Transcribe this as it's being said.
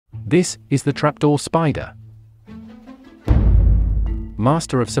This is the trapdoor spider.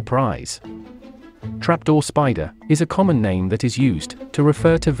 Master of surprise. Trapdoor spider is a common name that is used to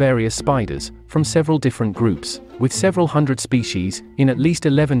refer to various spiders from several different groups, with several hundred species in at least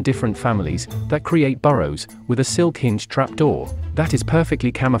 11 different families that create burrows with a silk-hinged trapdoor that is perfectly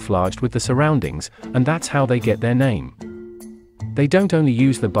camouflaged with the surroundings, and that's how they get their name. They don't only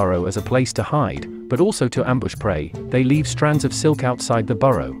use the burrow as a place to hide, but also to ambush prey. They leave strands of silk outside the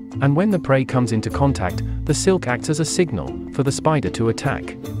burrow, and when the prey comes into contact, the silk acts as a signal for the spider to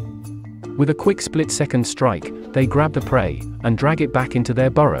attack. With a quick split-second strike, they grab the prey and drag it back into their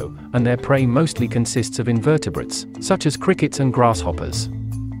burrow, and their prey mostly consists of invertebrates, such as crickets and grasshoppers.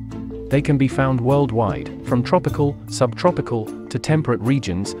 They can be found worldwide, from tropical, subtropical, to temperate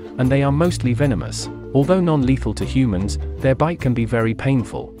regions, and they are mostly venomous. Although non-lethal to humans, their bite can be very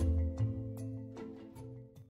painful.